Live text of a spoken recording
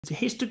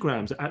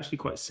Histograms are actually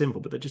quite simple,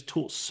 but they're just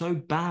taught so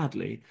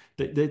badly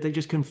that they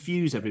just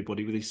confuse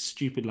everybody with this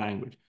stupid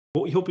language.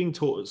 What you're being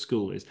taught at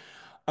school is,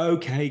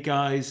 okay,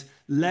 guys,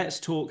 let's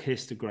talk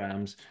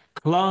histograms,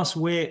 class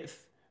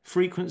width,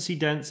 frequency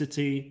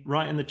density.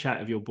 Write in the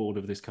chat if you're bored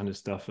of this kind of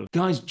stuff.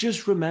 Guys,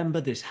 just remember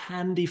this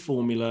handy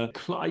formula.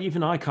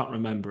 Even I can't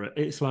remember it.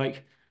 It's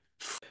like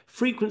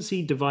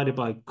frequency divided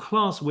by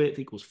class width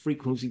equals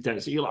frequency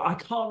density. You're like, I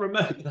can't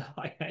remember that.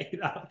 I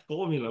hate that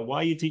formula. Why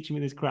are you teaching me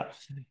this crap?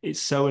 It's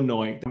so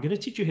annoying. I'm going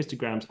to teach you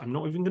histograms. I'm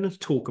not even going to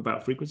talk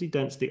about frequency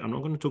density. I'm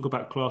not going to talk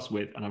about class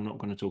width, and I'm not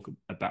going to talk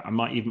about, I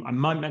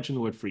might mention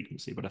the word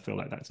frequency, but I feel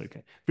like that's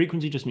okay.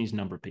 Frequency just means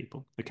number of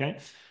people, okay?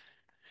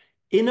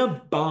 In a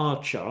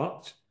bar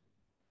chart,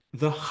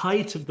 the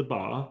height of the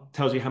bar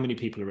tells you how many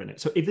people are in it.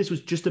 So if this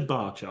was just a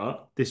bar chart,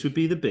 this would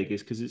be the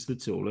biggest because it's the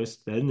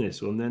tallest, then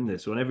this one, then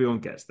this one. Everyone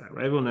gets that,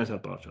 right? Everyone knows how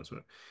bar charts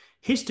work.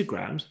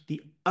 Histograms, the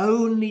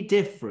only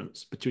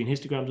difference between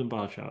histograms and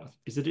bar charts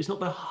is that it's not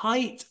the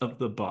height of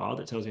the bar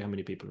that tells you how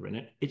many people are in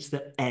it, it's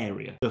the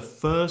area. The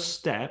first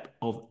step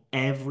of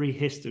every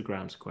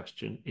histograms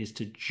question is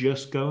to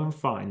just go and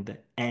find the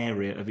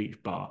area of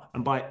each bar.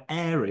 And by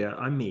area,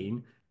 I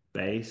mean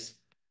base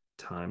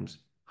times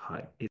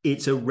height.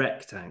 It's a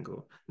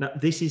rectangle. Now,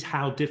 this is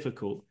how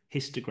difficult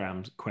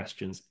histograms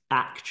questions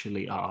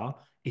actually are.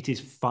 It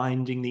is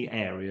finding the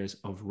areas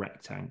of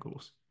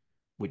rectangles,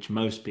 which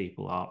most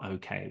people are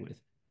okay with.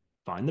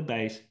 Find the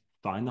base,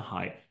 find the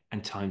height,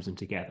 and times them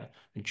together.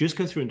 And just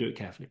go through and do it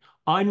carefully.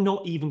 I'm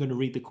not even going to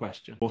read the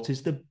question. What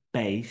is the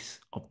base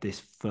of this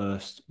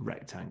first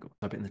rectangle?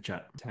 Type it in the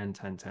chat. 10,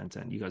 10, 10,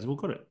 10. You guys have all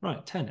got it.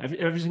 Right, 10.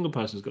 Every single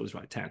person's got this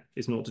right. 10.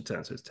 It's 0 to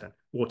 10, so it's 10.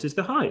 What is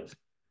the height?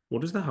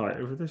 What is the height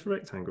of this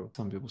rectangle?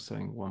 Some people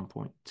saying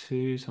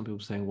 1.2, some people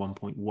saying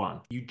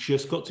 1.1. You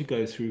just got to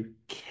go through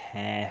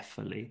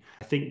carefully.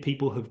 I think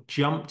people have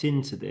jumped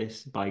into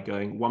this by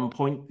going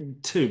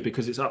 1.2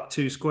 because it's up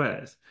 2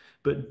 squares.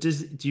 But do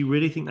you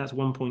really think that's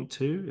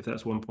 1.2 if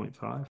that's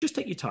 1.5? Just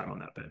take your time on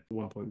that bit.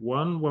 1.1,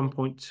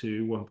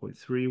 1.2,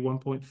 1.3,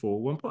 1.4,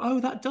 1.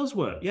 Oh, that does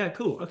work. Yeah,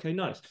 cool. Okay,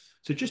 nice.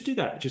 So just do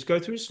that. Just go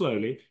through it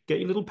slowly. Get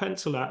your little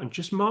pencil out and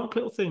just mark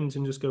little things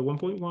and just go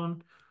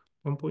 1.1.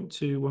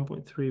 1.2,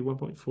 1.3,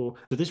 1.4. So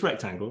this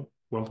rectangle,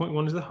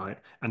 1.1 is the height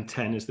and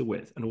 10 is the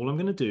width. And all I'm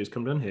going to do is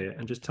come down here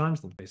and just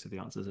times them. Okay, so the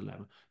answer is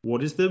 11.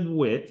 What is the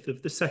width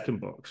of the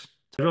second box?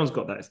 Everyone's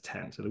got that as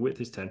 10. So the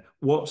width is 10.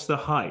 What's the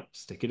height?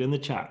 Stick it in the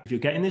chat. If you're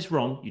getting this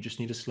wrong, you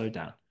just need to slow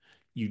down.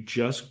 You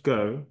just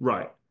go,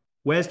 right,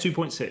 where's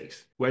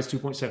 2.6? Where's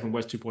 2.7?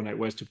 Where's 2.8?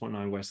 Where's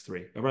 2.9? Where's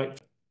 3? All right,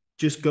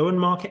 just go and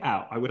mark it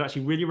out. I would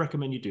actually really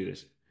recommend you do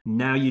this.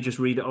 Now you just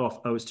read it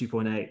off. Oh, it's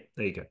 2.8.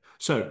 There you go.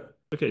 So,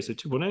 okay, so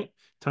 2.8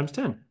 times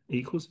 10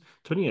 equals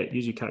 28.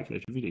 Use your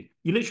calculator if you need.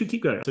 You literally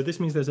keep going. So this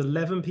means there's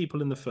 11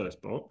 people in the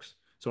first box.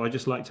 So I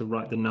just like to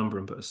write the number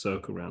and put a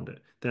circle around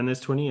it. Then there's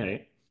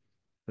 28.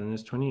 Then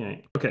there's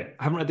 28. Okay,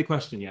 I haven't read the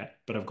question yet,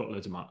 but I've got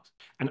loads of marks.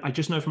 And I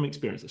just know from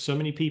experience that so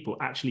many people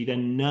actually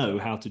then know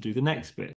how to do the next bit.